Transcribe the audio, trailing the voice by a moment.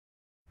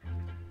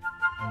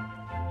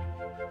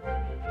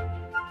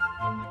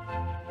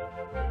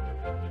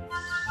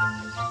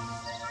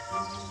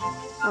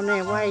On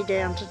our way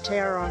down to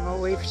Tauranga,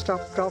 we've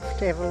stopped off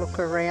to have a look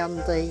around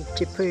the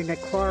Te Puna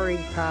Quarry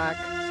Park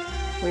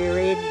where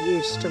Ed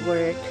used to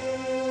work.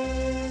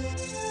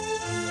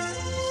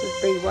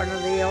 This would be one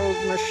of the old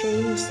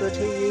machines that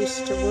he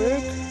used to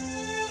work.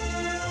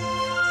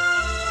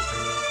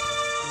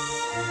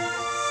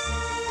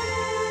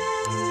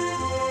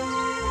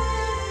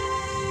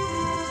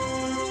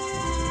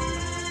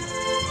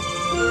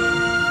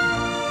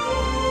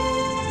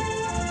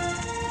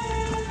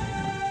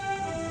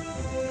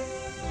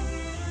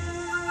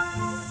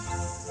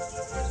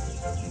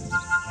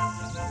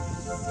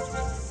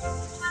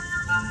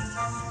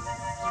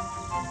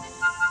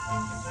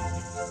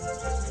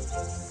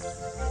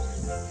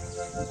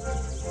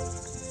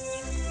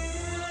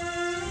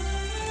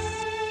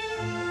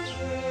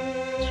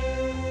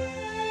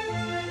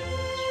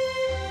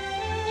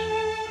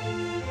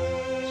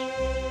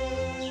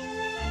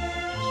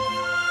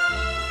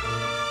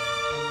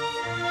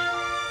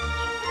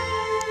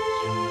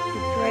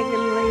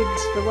 Dragon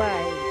leads the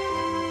way.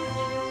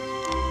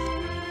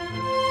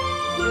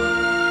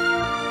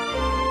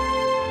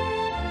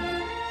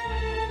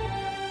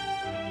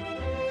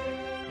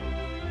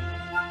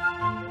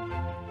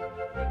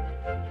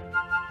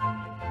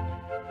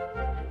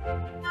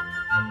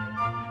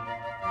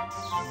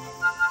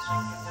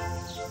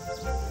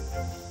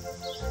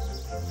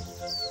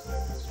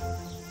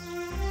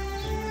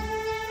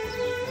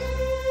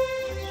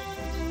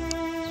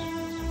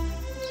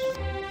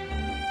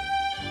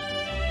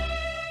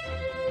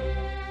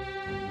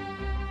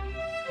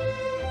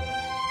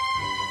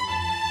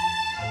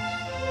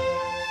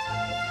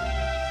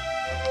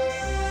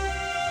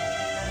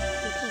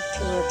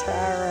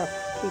 Tara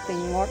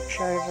keeping watch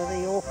over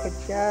the orchid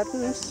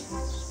gardens,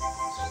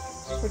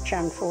 which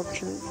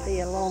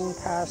unfortunately are long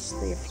past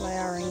their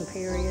flowering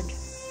period.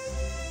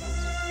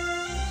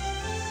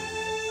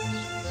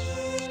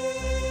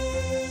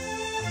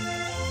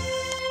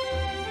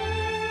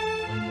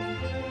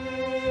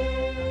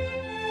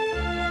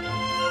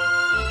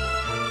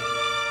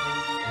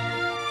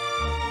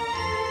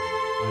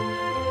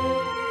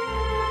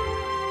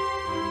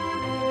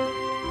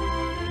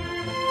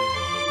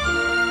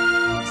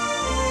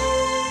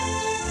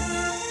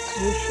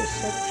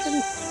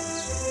 Section.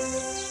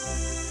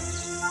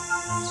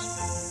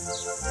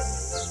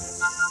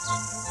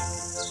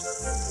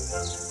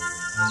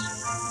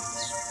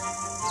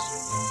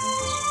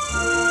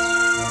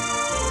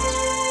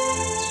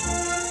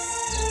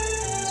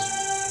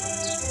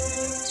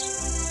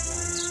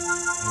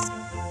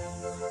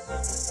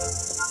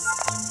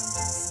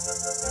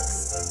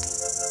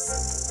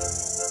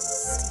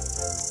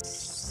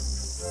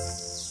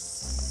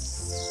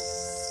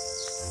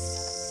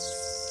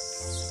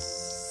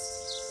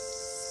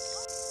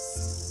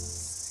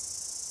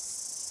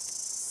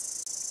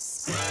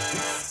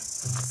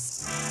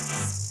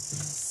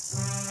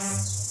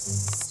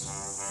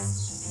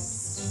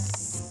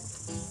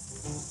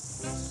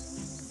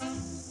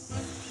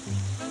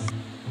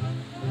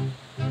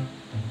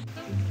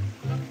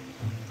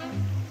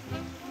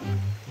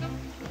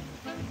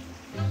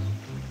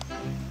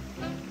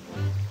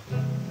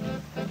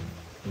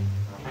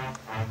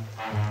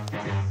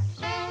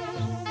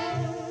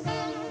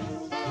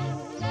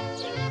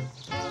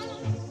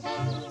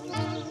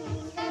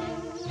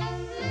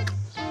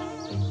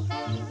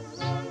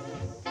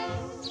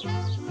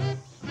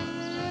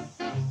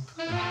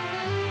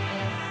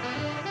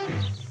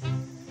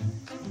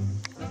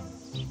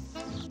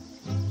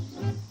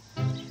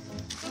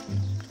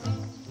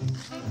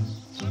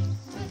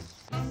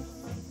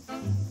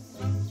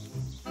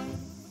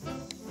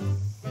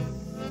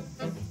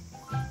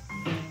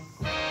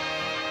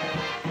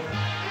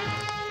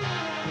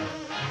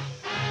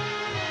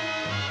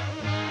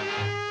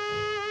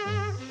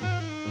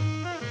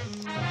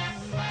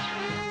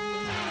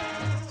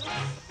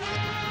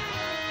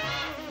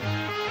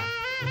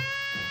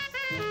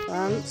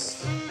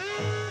 Plants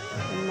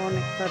and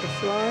monarch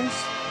butterflies.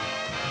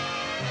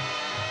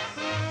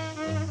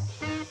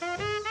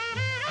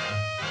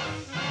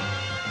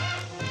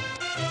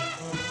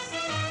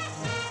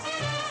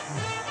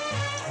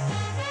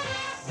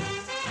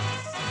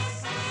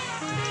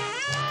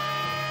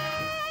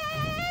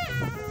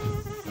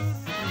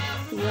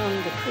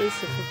 Beyond the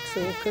crucifix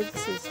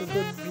orchids is a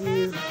good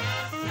view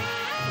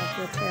of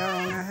the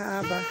Tauranga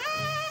harbour.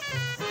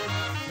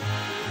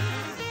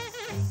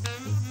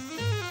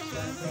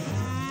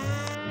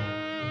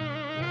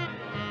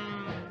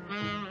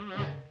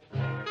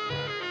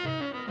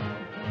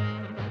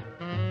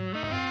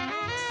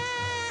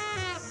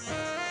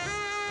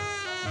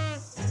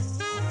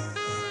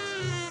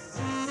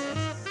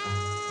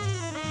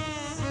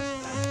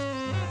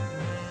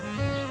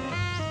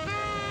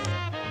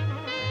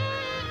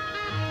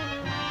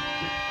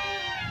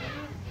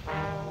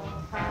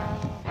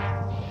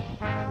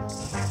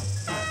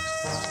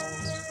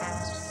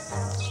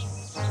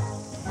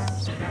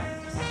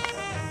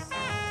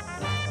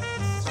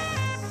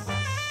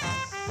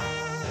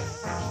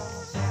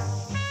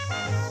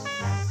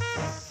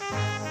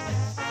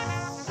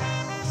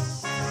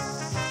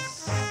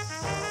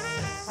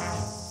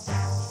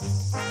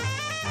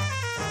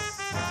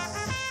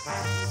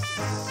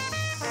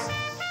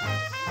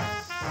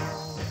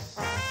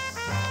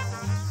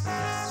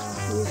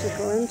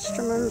 Musical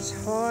instruments,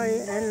 high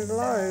and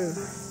low.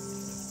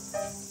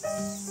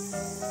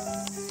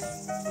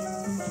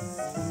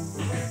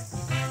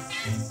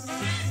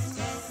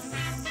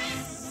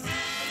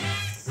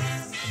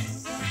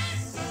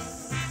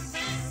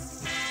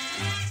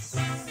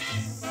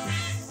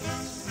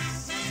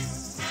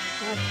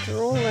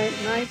 After all that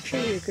nature,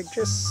 you could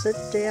just sit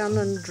down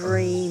and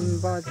dream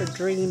by the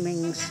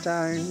dreaming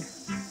stone.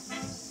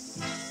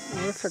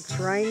 Or if it's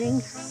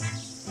raining,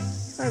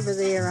 over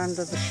there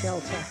under the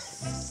shelter.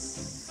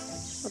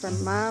 What a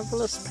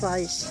marvellous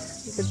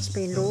place. You could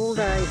spend all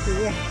day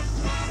here.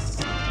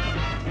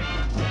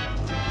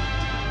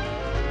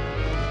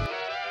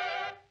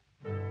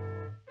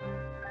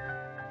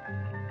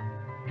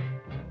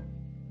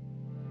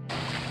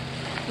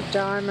 The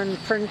Diamond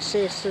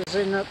Princess is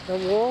in at the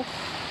wharf.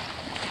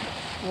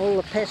 All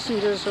the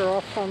passengers are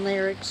off on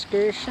their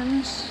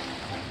excursions.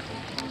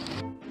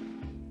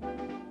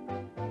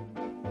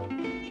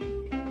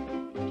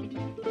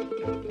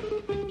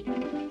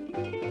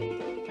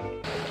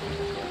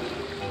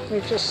 We're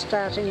just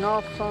starting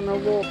off on a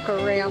walk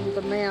around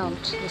the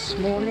mount this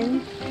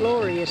morning.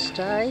 Glorious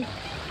day.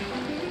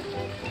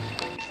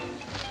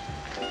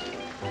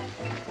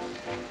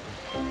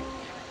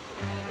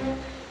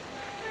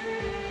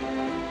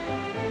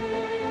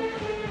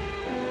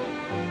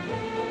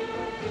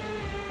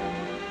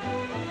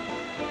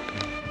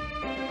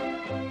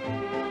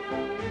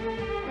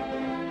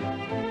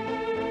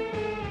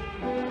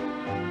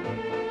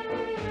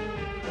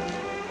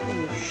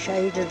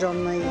 Shaded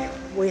on the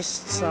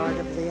west side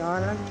of the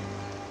island.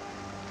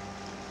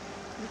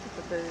 Look at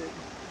the bird.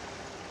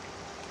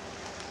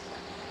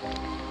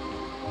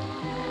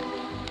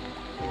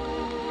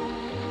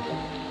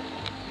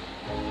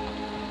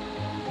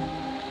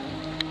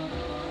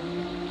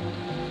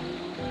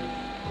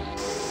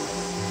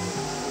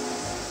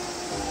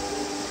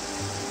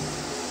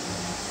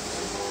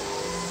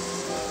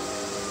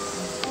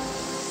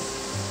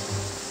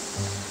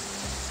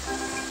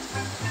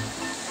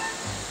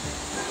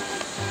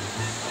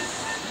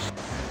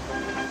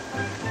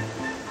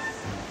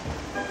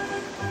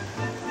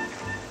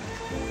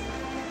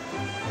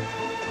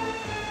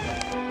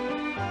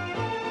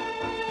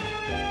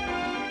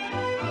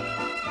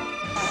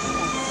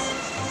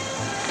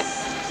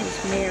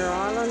 Mare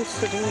Island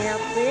sitting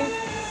out there.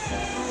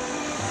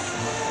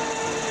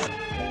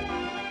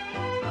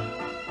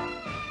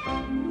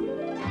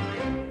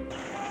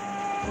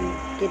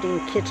 Getting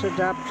kitted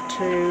up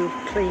to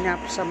clean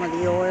up some of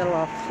the oil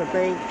off the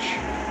beach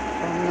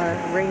from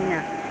the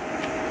arena.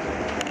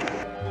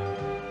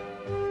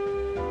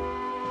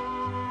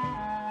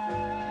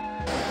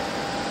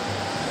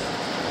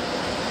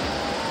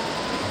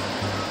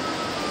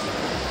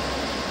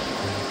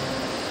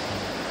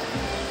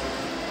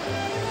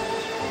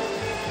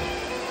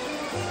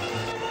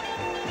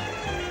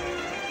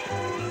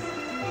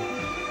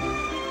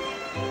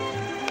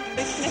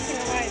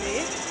 Sniffing away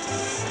there.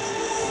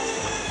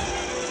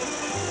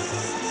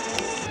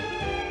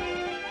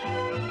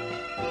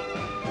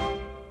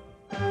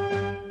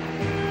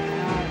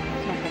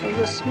 Well,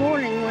 this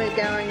morning we're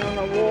going on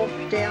a walk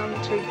down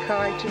to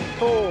Kaiti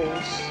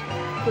Falls.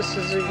 This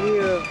is a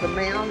view of the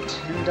Mount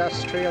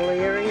industrial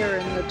area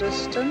in the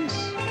distance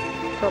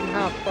from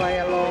halfway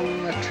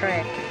along the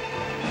track.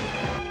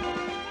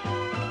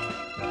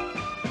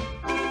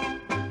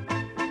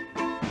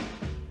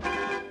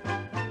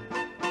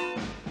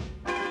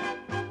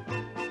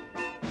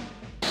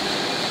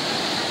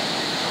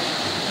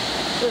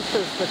 This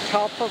is the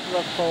top of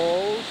the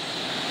falls.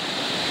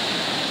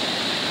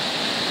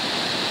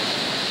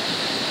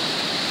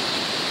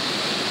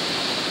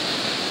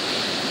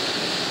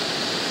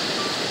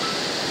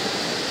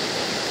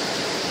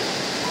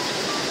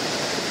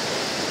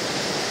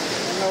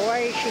 And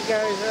away she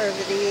goes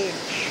over the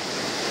edge.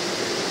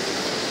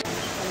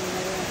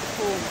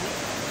 And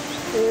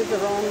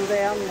further on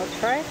down the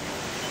track.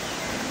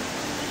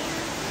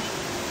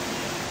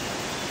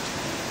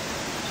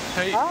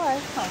 Hey. Hi.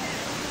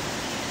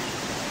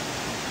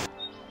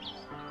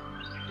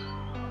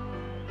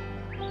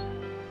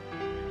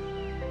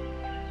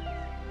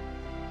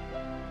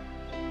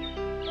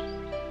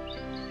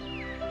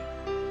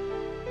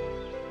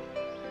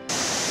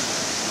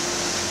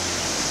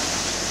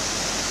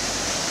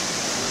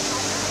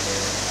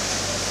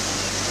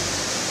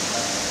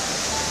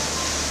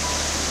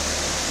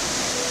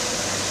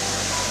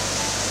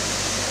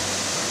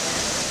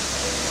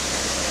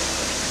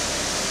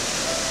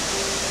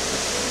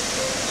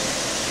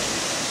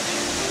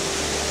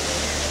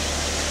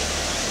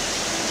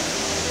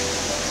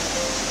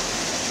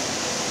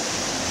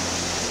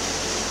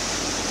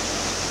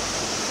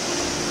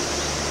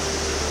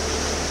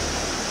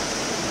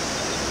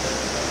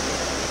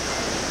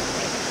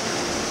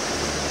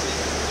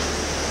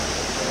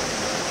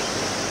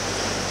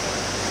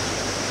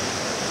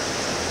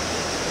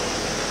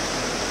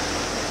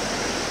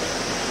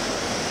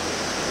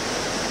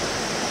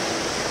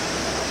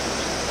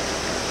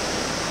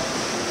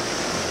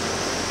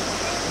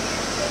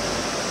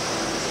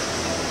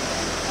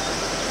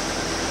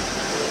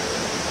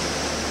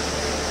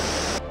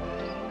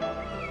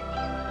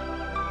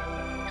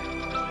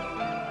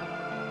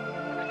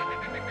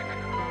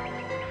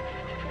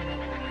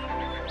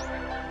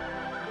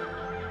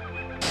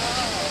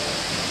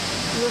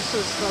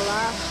 This is the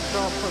last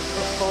drop of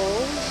the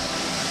falls,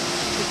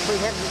 which we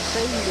haven't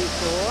seen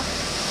before.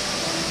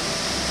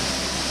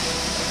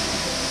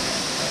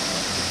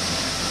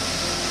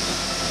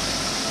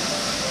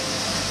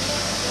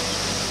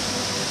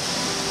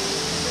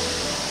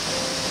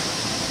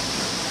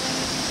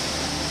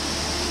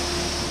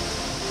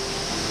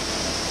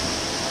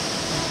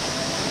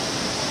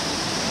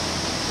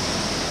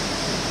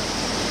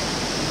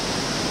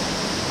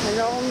 And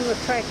on the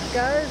track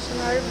goes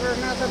and over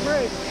another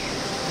bridge.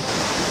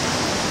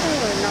 Oh,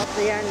 we're not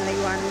the only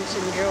ones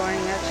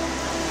enjoying it.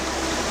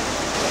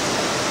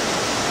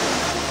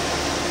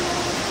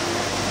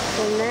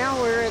 Well,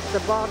 now we're at the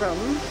bottom.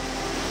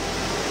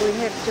 We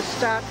have to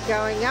start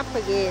going up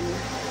again.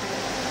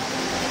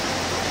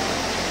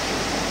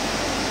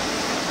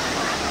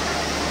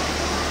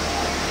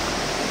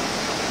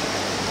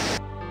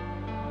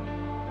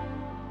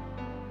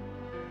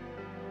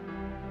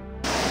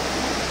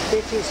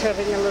 Betty's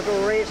having a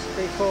little rest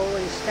before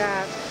we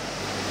start.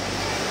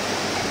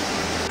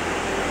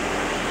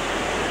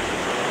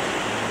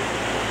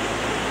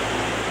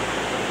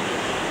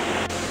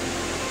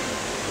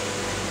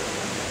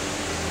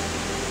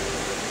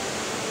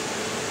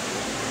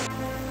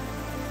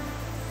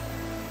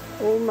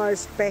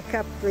 Almost back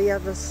up the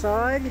other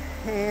side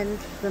and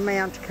the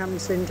mount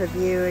comes into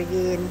view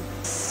again.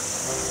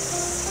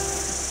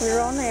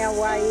 We're on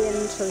our way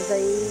into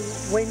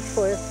the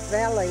Wentworth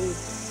Valley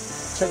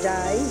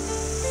today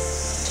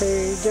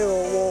to do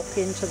a walk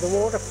into the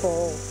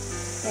waterfall,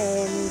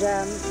 and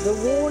the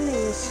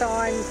warning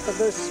sign for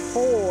this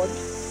ford,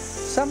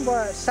 some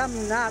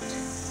nut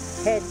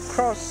had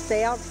crossed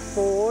out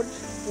Ford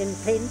in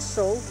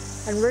pencil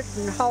and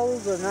written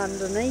Holden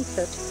underneath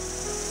it.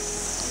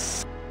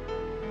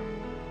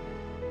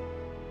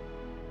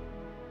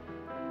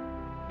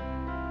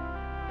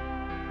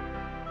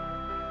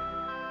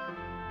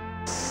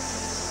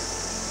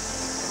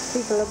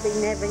 People have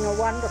been having a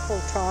wonderful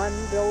time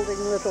building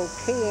little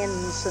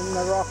cairns in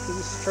the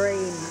rocky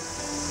stream.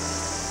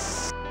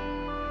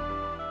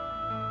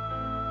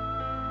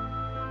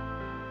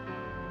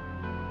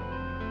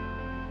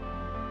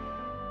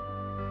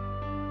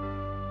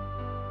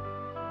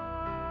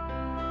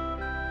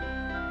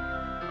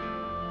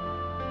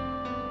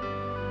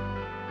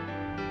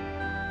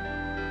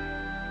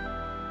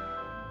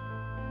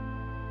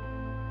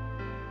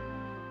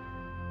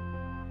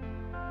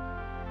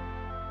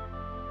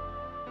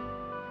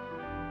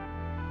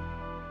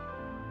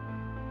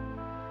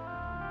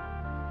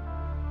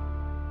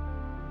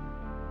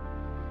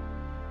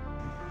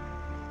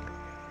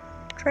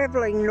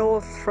 Travelling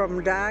north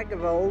from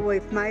Dargaville,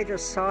 we've made a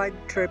side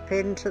trip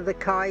into the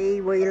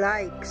Kaiwi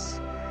Lakes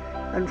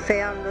and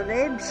found an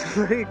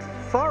absolute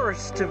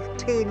forest of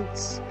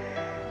tents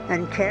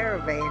and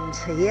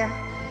caravans here.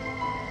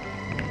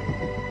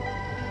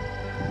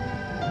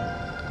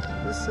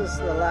 This is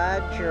the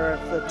larger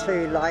of the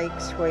two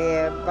lakes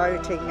where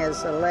boating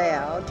is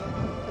allowed,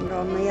 and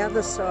on the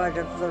other side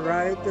of the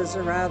road there's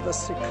a rather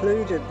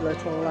secluded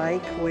little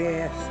lake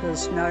where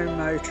there's no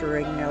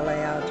motoring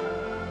allowed.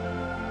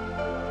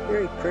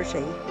 Very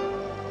pretty.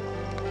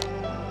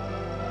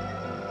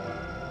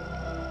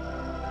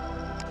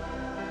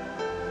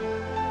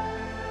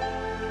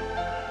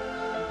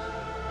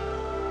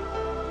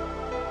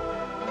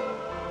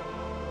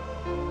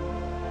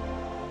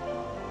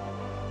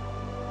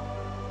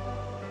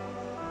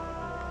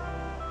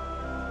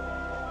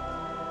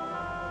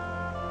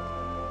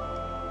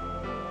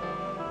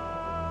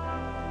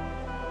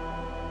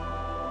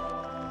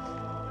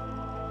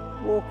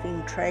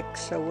 Walking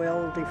tracks are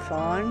well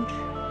defined.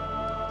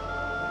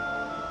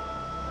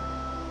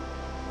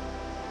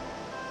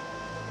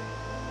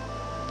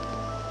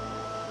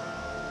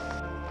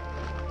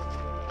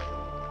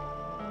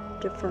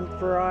 Different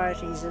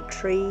varieties of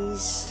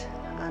trees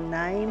are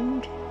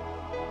named.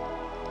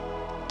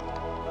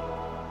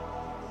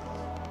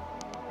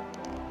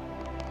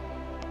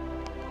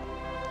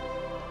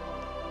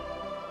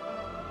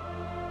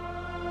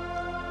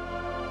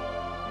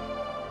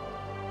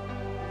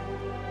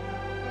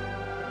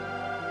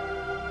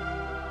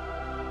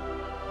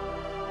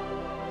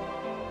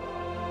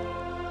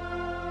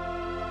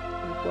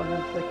 One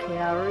of the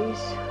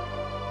cowries.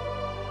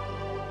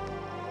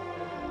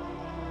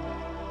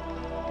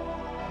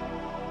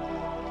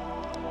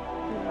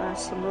 There are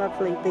some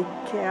lovely big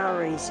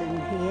cowries in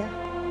here.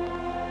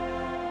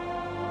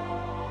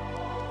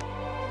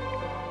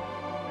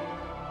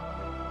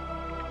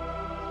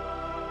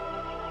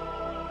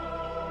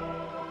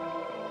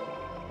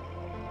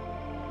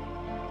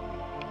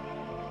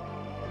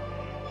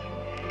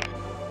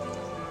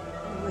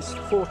 Almost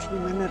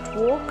 40-minute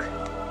walk.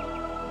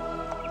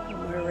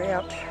 We're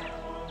out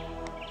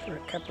for a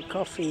cup of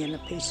coffee and a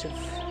piece of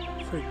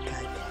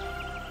fruitcake.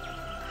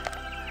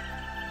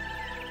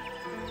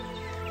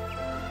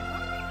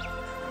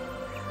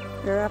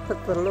 We're up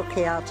at the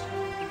lookout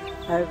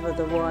over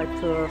the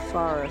Waipua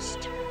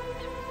forest.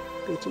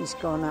 Betty's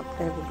gone up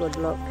to have a good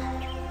look.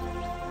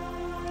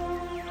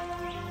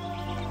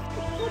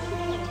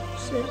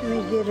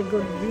 Certainly get a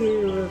good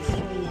view of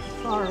the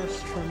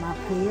forest from up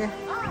here.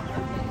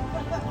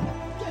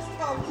 Just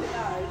hold your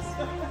nose.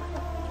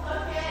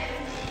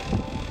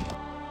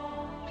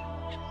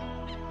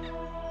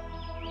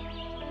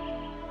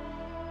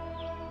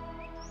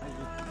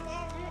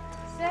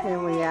 Here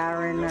we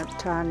are in a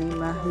tiny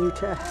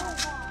mahuta.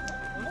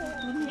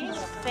 He's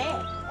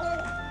fat.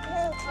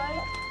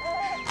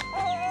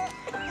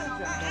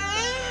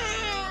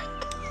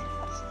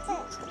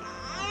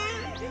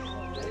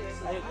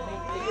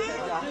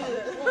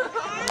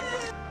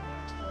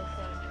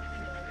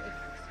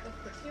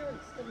 The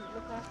parents didn't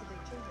look after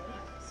their children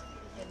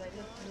and they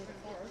lived near the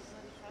forest.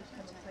 They'd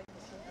come and take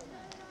the children.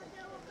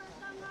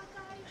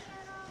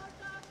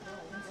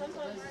 And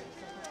sometimes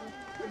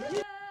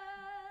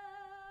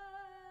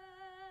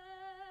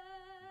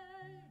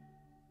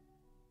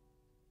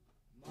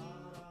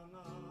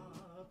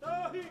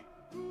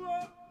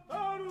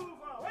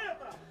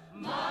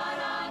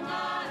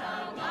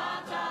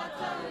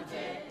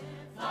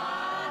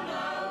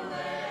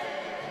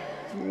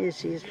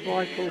There's his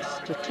vital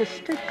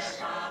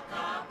statistics.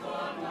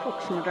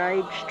 Approximate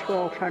age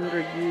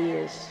 1200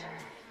 years.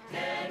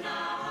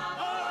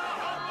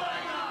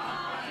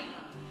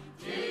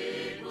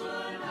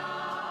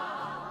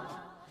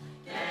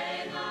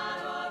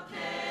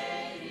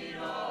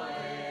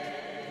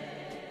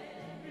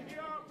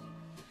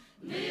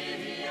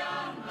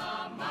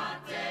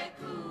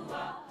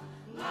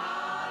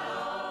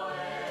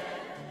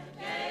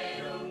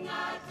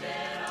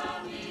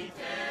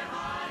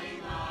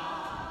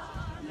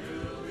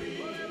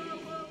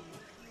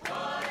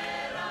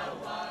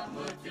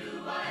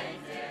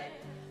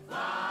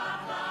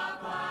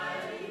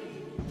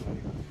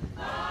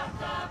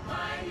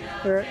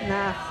 We're at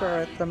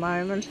Nafra at the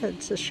moment.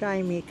 It's a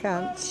shame you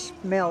can't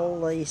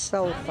smell the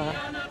sulphur.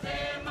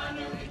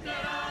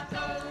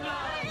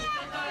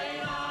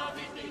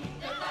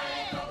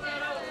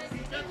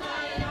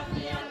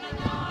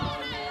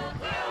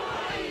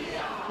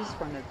 this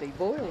one would be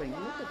boiling,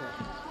 look at it.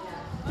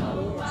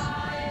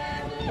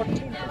 Yes. What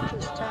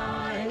temperature's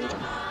Tauranga?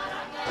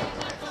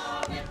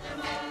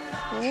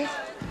 Yeah.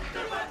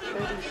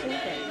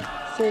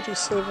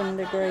 37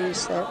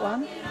 degrees, that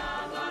one.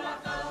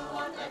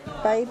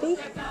 Baby?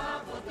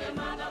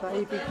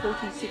 Baby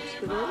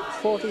 46 degrees.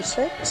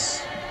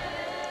 46.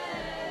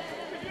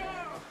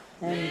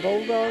 And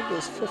bulldog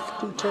is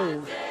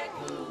 52.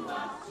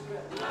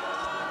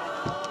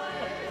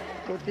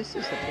 Well, this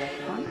is a black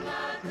one.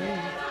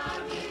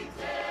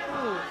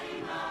 Oh.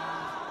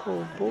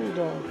 Called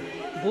bulldog.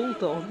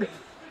 Bulldog.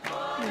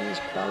 There's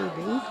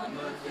baby.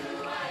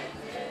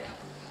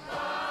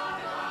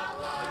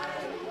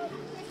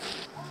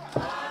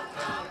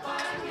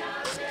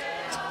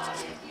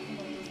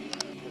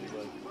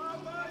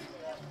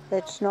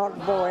 It's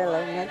not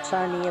boiling, it's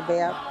only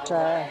about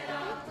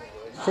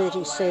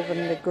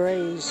 37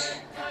 degrees.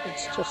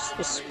 It's just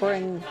the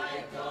spring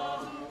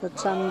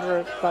that's under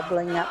it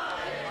bubbling up.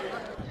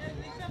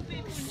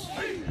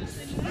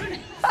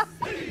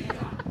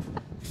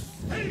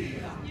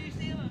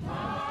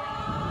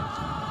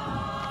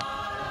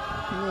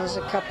 And there's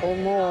a couple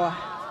more.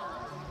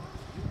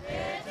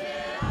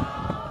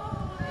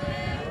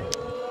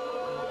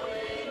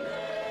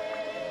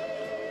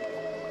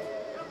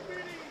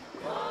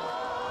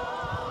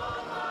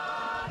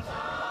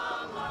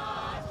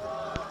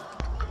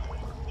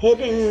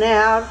 Heading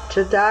now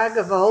to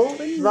Dargaville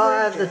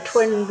via the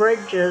Twin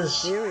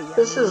Bridges.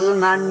 This is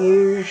an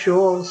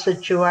unusual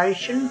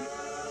situation.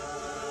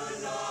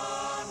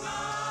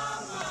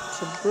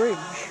 It's a bridge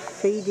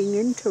feeding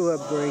into a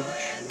bridge.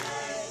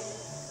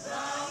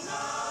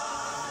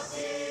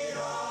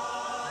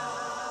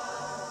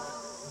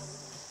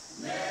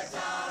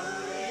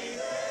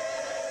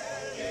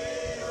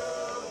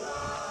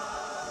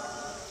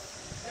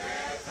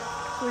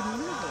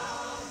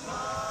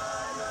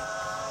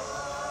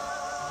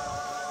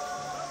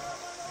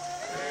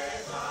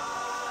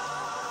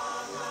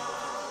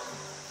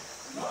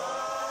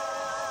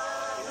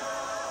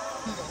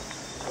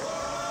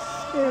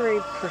 Very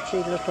pretty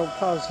little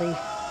posse. And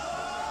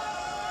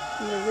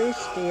the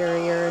rest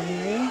area in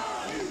there.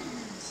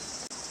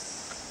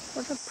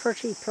 What a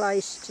pretty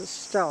place to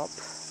stop.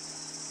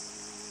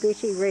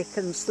 Betty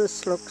reckons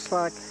this looks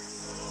like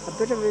a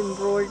bit of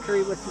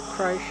embroidery with the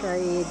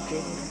crochet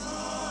edging.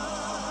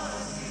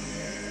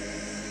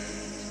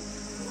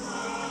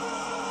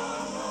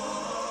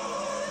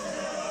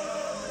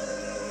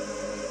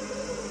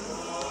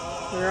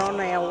 We're on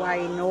our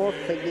way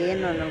north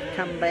again and have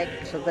come back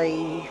to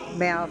the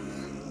mouth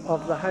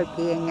of the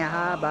Hokianga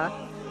Harbour,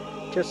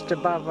 just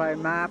above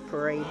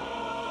Omapuri.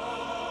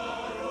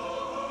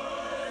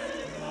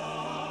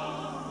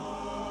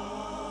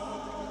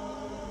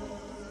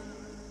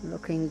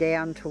 Looking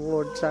down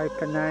towards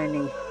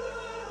Opanoni,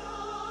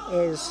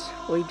 as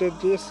we did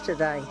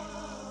yesterday.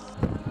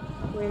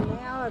 We're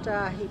now at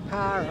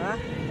Ahipara,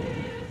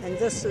 and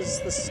this is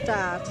the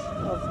start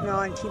of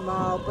 90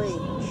 Mile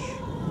Beach.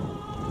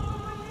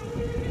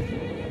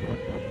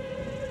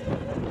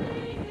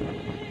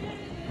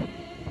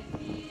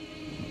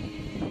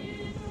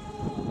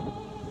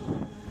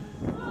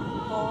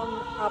 On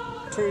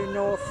up to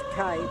North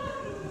Cape.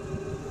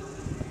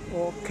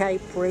 or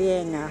Cape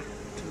Reinga,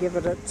 to give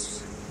it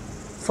its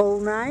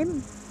full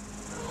name.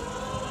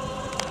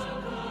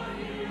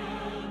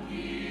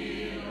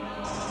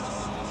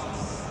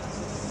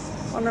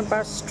 On a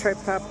bus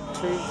trip up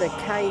to the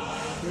Cape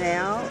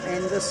now,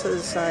 and this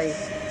is a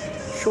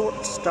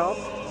short stop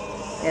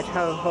at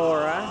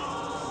Hohora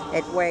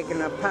at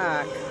Wagner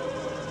Park,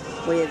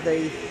 where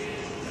the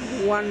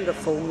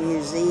wonderful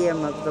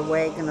museum of the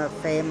Wagner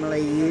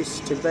family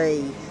used to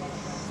be.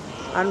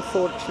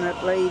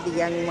 Unfortunately, the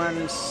young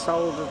ones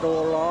sold it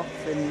all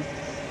off in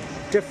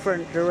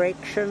different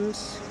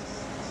directions,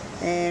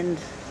 and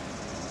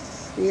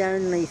the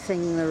only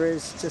thing there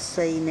is to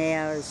see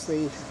now is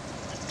the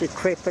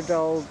decrepit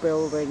old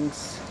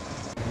buildings.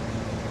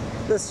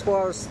 This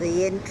was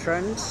the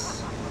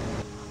entrance.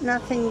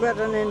 Nothing but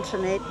an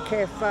internet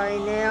cafe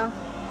now.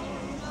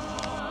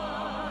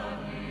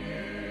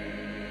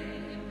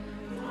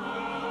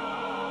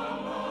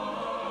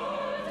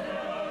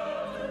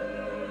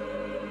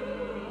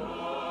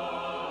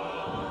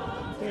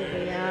 Here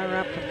we are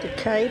up at the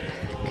Cape,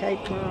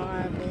 Cape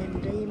Maria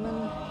Van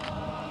Diemen.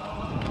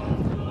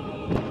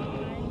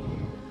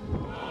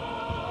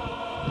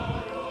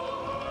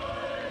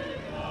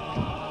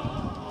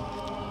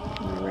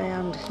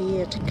 Around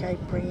here to Cape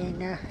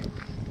Reinga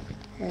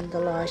and the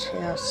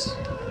lighthouse.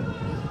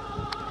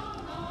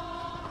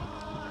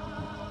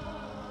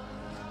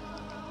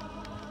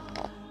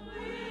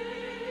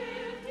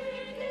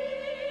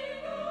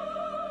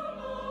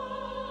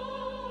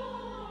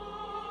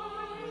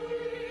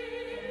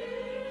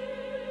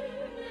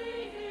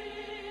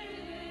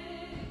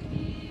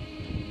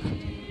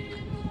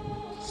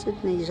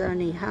 Sydney's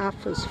only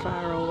half as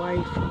far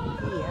away from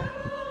here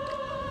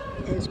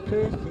as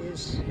Perth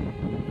is.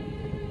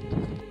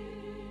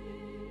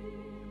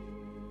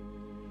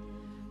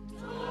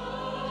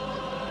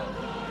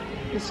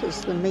 This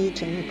is the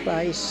meeting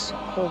place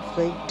of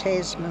the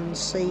Tasman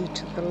Sea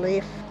to the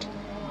left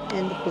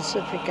and the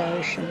Pacific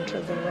Ocean to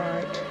the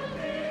right.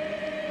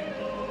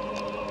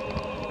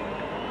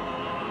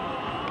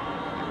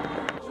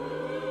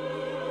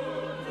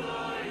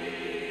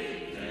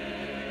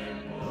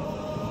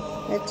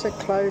 That's a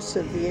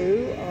closer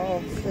view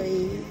of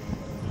the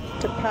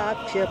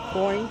departure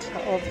point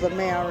of the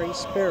Maori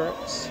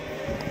spirits.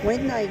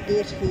 When they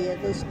get here,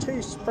 there's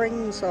 2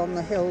 springs on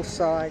the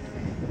hillside.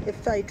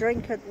 If they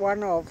drink at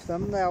one of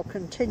them, they'll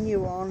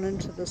continue on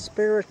into the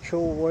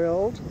spiritual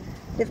world.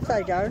 If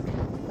they don't,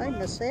 they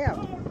miss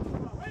out.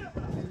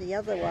 And the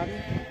other one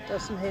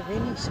doesn't have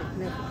any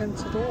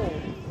significance at all.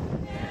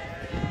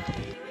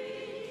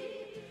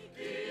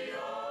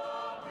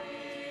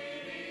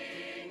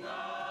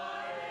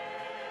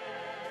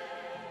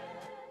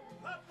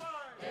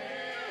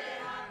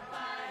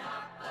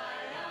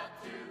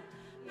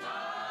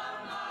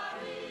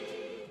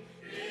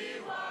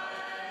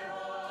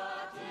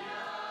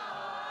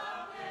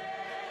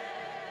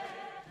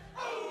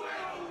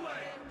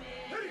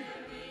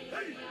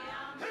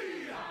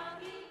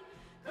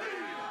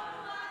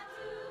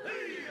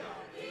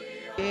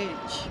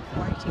 Edge,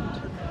 waiting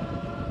to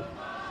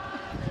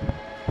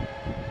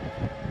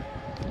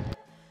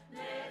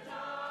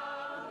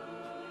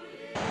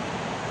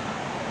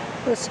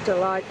This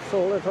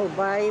delightful little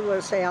bay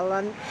was our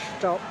lunch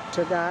stop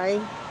today.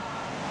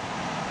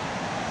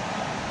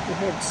 We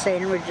had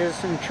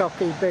sandwiches and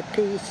chocky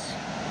bickies,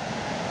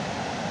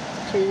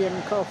 tea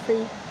and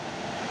coffee.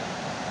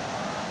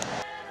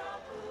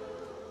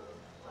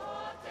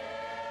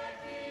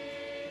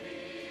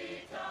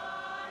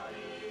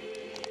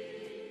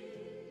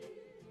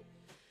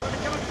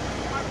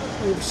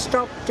 We've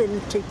stopped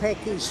in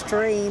Tipeki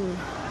Stream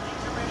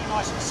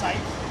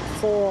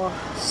for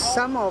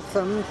some of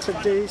them to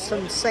do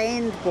some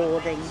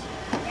sandboarding.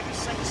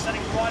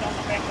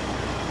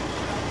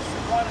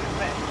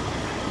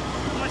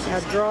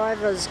 Our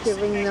driver's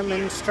giving them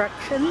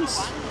instructions.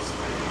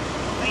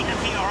 Feet up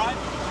here, alright?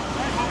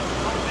 Don't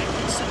hold back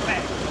and sit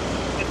back.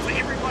 And for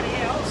everybody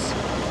else,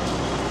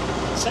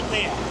 sit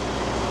there.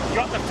 You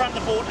got the front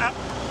of the board up,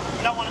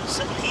 you don't want it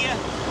sitting here,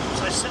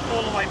 so sit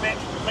all the way back,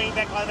 lean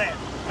back like that.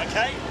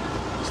 Okay?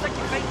 Stick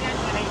your feet down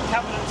and then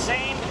covered in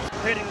sand,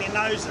 hurting their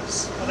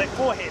noses or their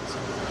foreheads.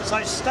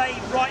 So stay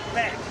right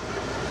back.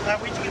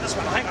 Where'd you get this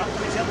one? Hang on,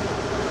 where's the other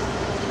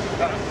one?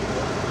 Got it.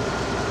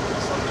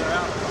 Slide her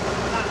out.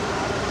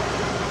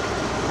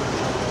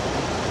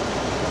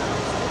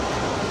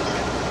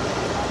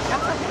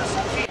 Come on, get us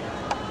up here.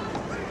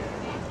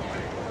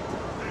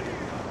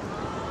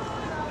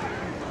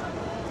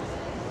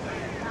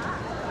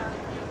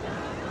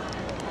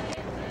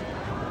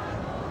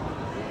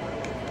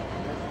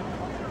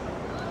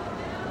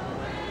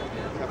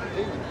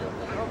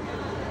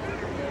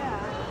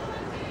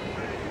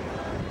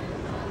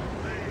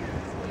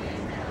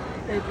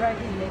 They're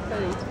dragging their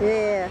feet.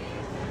 Yeah,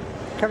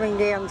 coming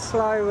down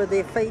slow with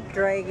their feet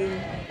dragging.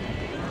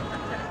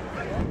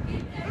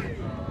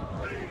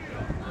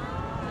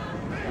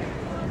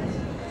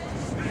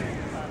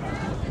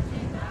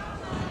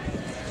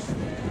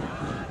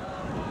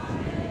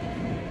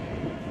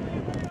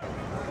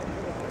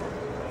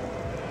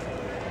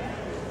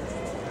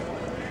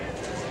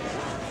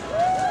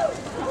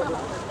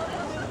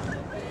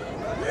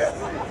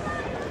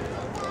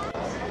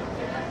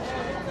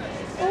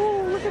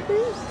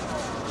 maybe?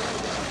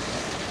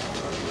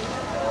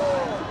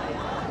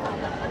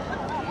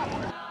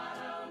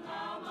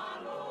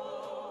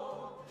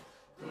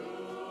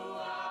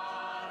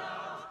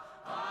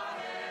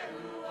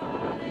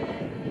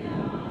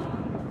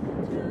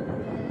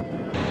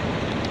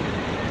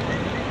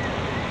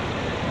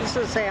 This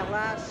is our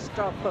last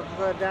stop of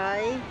the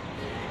day.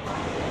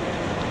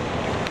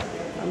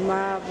 A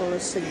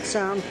marvellous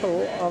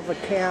example of a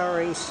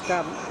kauri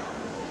stump.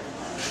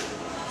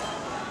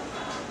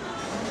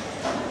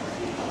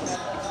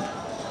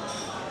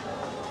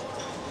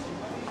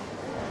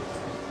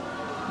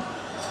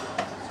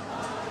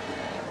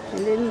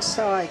 And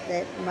inside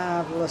that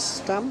marvellous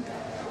stump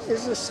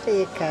is a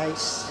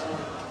staircase.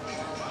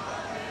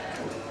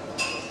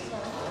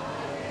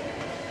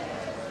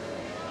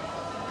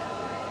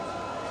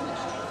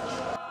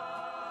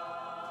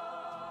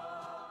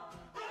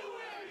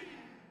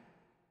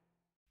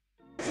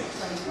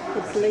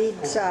 It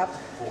leads up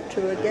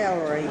to a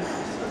gallery.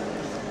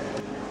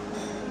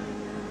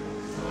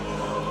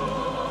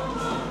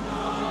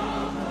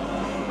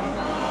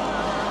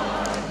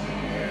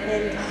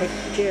 And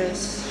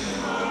pictures.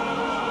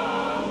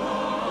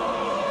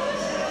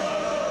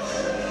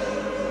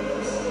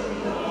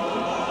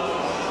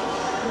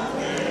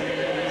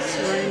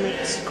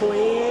 Ceramic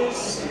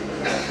squares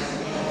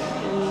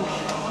and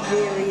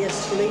various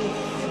leaf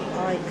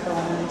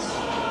icons.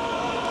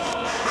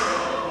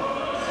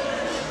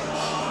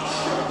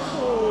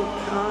 All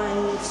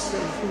kinds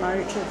of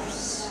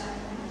motifs.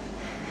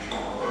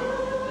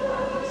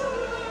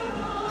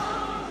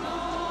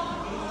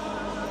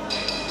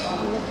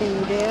 Looking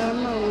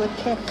down on the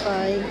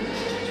cafe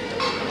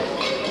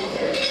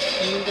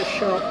and the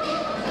shop.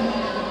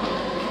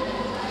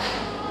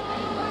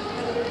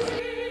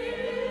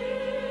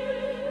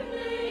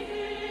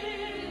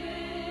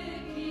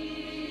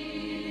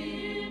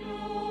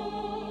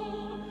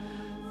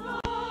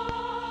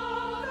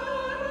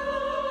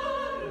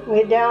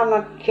 We're down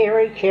at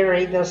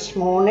Kerry this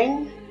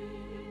morning.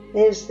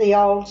 There's the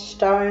old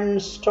stone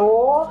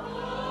store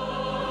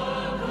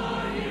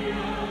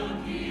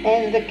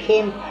and the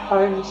Kemp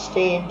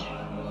homestead.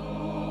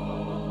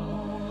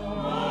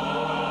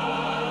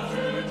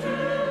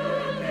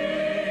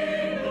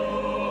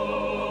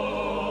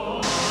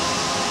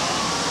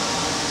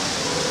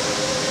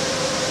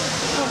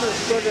 Not as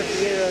good a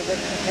view of the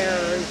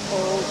Kaharari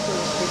Falls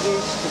as there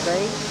used to be.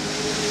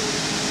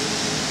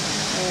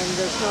 And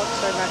there's not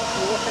so much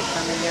water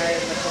coming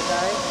over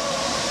today.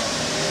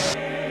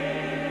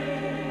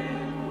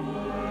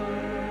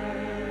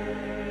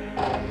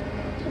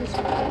 Just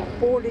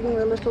boarding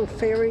the little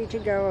ferry to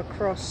go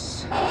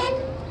across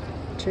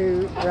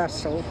to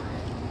Russell.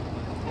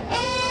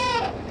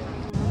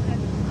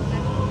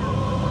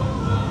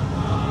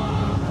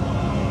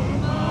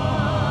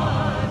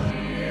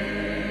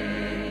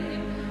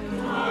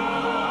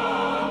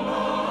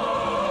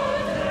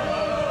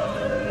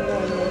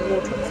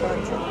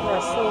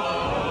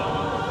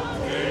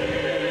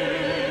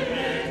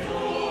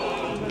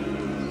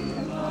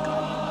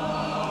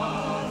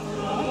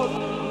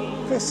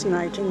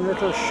 Fascinating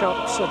little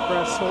shops at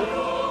Russell.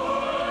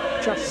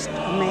 Just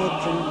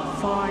imagine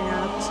fine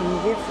arts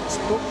and gifts,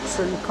 books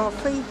and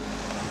coffee.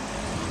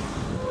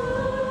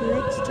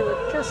 Next to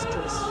it, just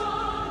as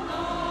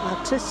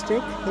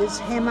artistic, is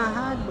Hammer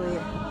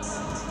Hardware.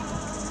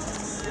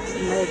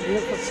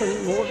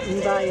 Magnificent Moreton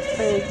Bay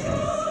fig.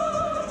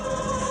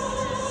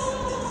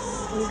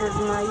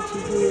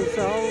 180 years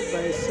old,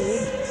 they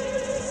said.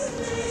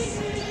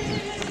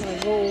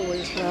 I've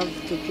always loved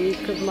the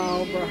Duke of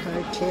Marlborough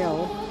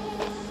Hotel.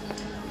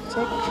 It's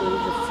actually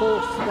the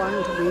fourth one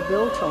to be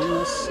built on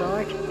this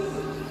site.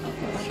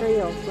 3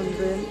 of them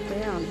burnt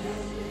down.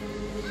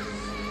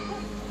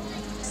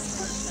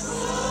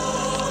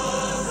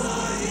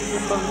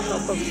 Up on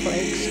top of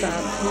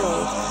Flagstaff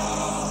Hill.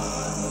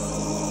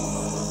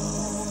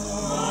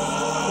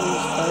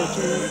 Cruise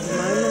boating at the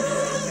moment.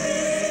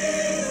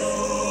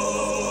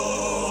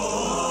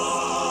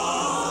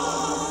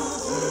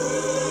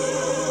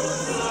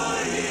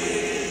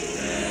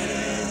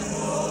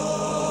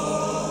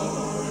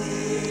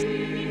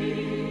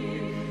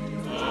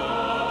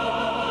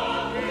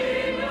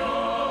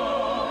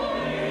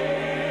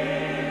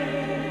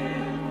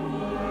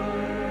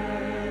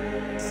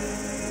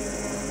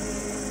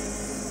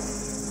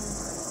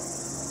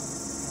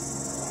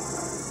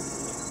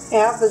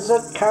 Our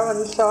visit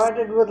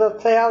coincided with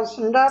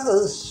 1,000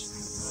 others.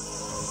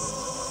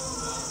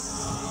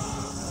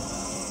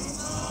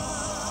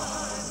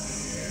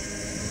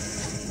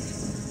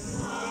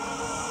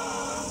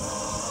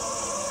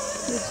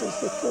 This is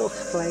the 4th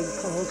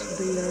flagpole to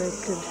be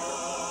erected.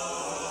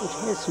 It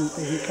hasn't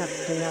been cut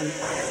down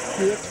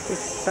yet. This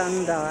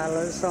sundial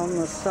is on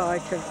the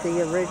site of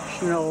the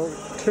original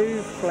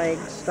 2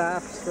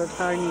 flagstaffs that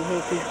Tony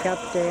Hickey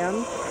cut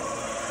down.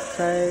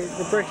 So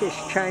the British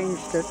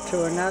changed it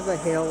to another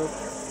hill,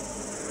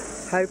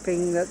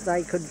 hoping that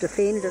they could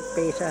defend it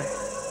better.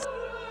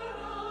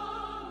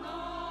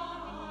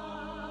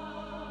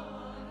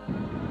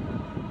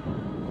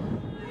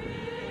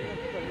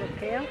 The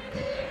lookout.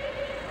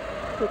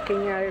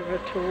 looking over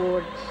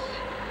towards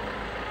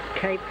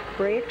Cape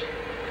Brett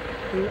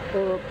and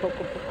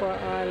Urapukapuka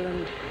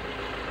Island.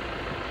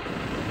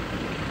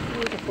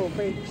 Beautiful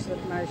beach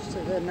that most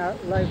of the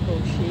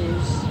locals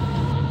use.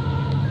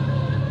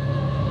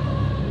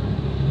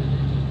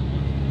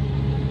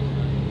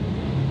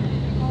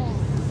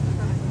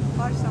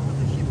 Close up of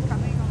the ship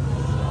coming on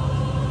this side.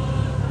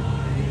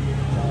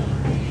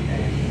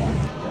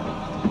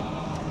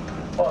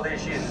 Well, there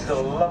she is. She's got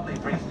a lovely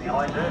breeze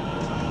behind her,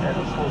 and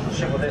of course the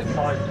ship of that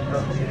size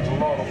doesn't see a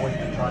lot of wind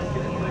to try and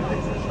get it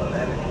moving. So they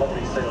have a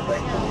lovely sail back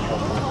to the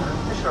shore.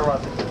 Just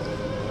arrived.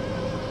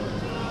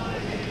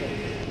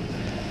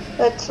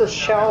 That's a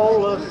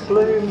shoal of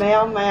blue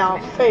mau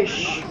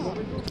fish.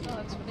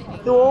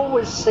 You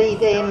always see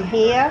them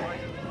here,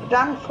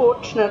 but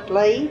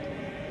unfortunately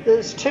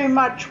there's too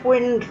much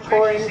wind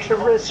for him to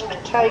risk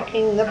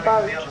taking the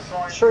boat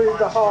through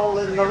the hole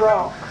in the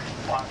rock.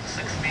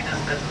 6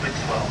 meters, that's big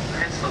swell.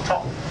 It hits the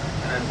top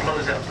and then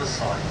blows out this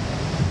side.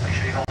 Make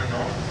sure you're holding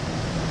on.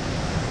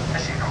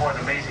 Actually quite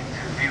amazing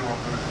to view on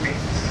those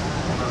beaches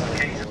on those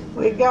occasions.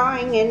 We're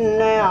going in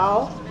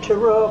now to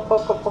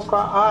Ruapukapuka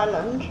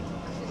Island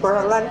for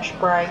a lunch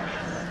break.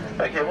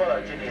 Okay, well,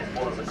 our journey has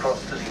brought us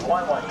across to the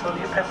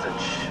Waiwaitoria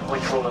Passage,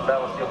 which will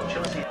allow us the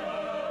opportunity.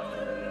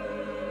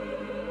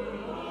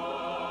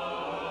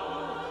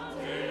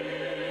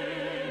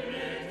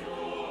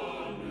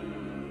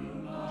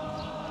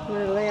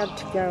 We're allowed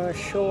to go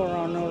ashore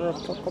on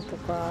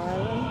Urapukapuka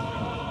Island,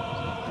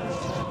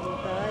 Tauranga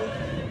Bay.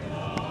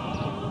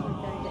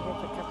 We're going to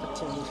have a cup of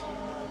tea.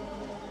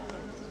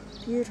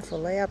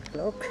 Beautiful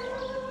outlook.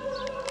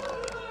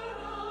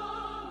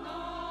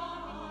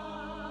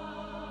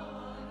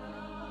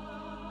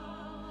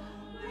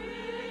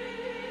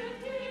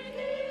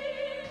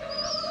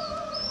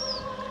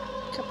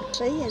 Cup of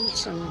tea and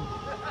some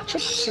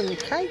chips and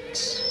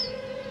cakes.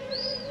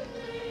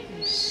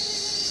 A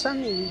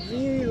sunny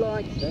view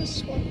like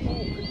this, what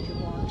more could you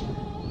want?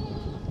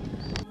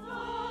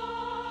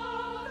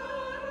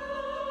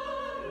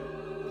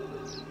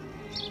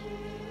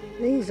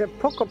 These are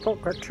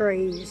puka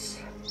trees,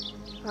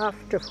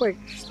 after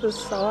which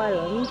this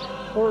island,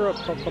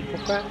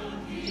 Urapukapuka,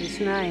 is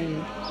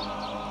named.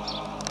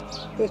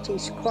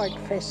 Betty's quite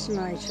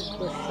fascinated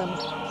with them.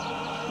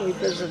 We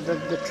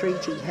visited the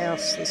treaty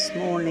house this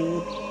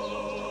morning,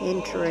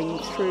 entering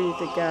through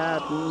the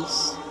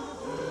gardens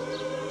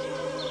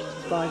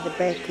by the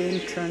back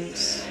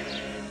entrance.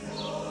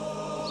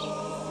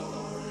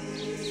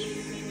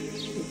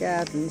 The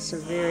gardens are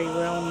very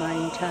well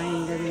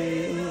maintained in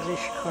the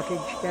English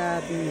cottage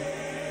garden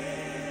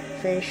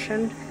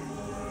fashion.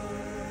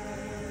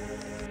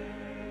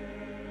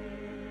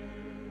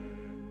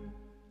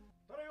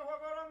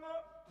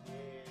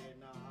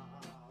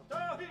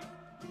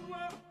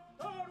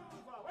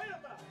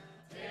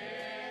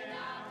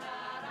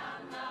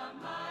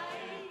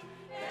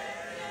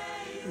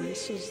 And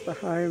this is the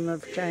home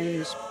of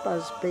James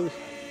Busby,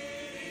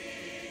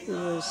 who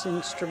was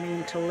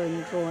instrumental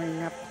in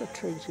drawing up the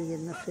treaty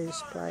in the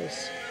first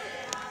place.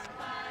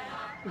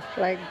 The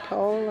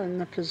flagpole in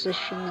the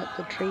position that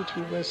the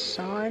treaty was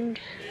signed.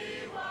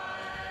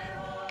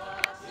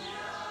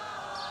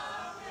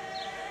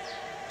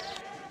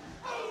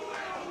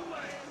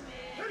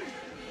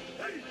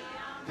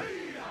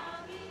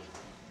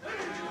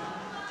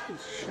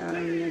 It's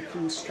showing the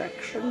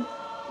construction.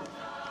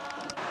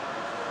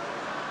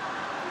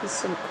 There's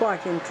some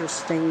quite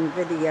interesting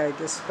video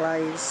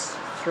displays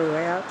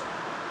throughout,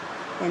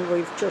 and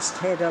we've just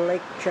had a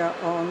lecture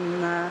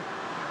on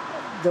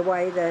the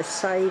way they're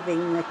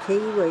saving the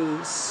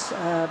kiwis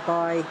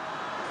by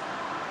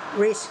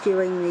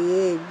rescuing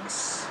the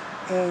eggs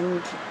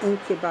and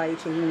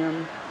incubating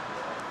them,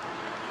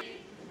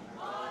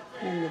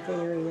 and the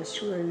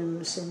various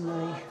rooms in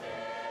the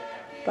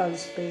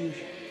Busby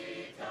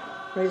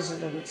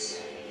residence.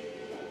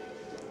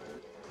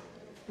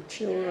 The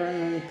children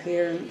and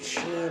parents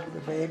shared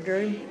the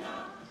bedroom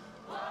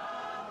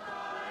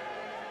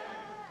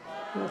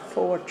with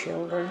 4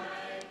 children.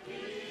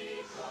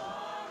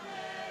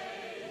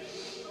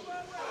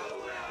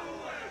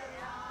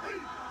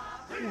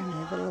 And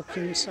have a look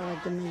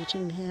inside the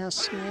meeting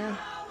house now.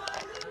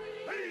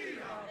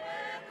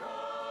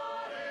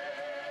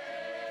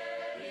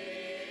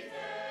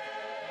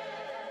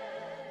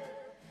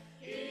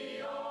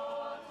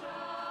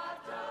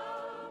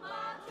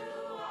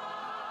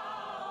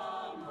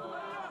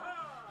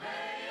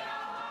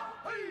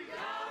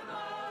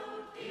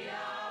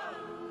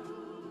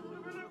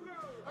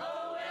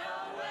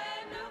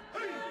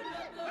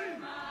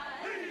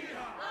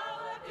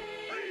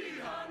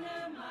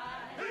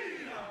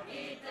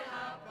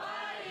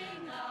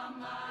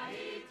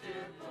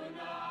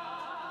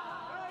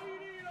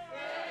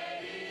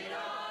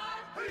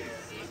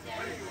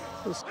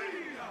 This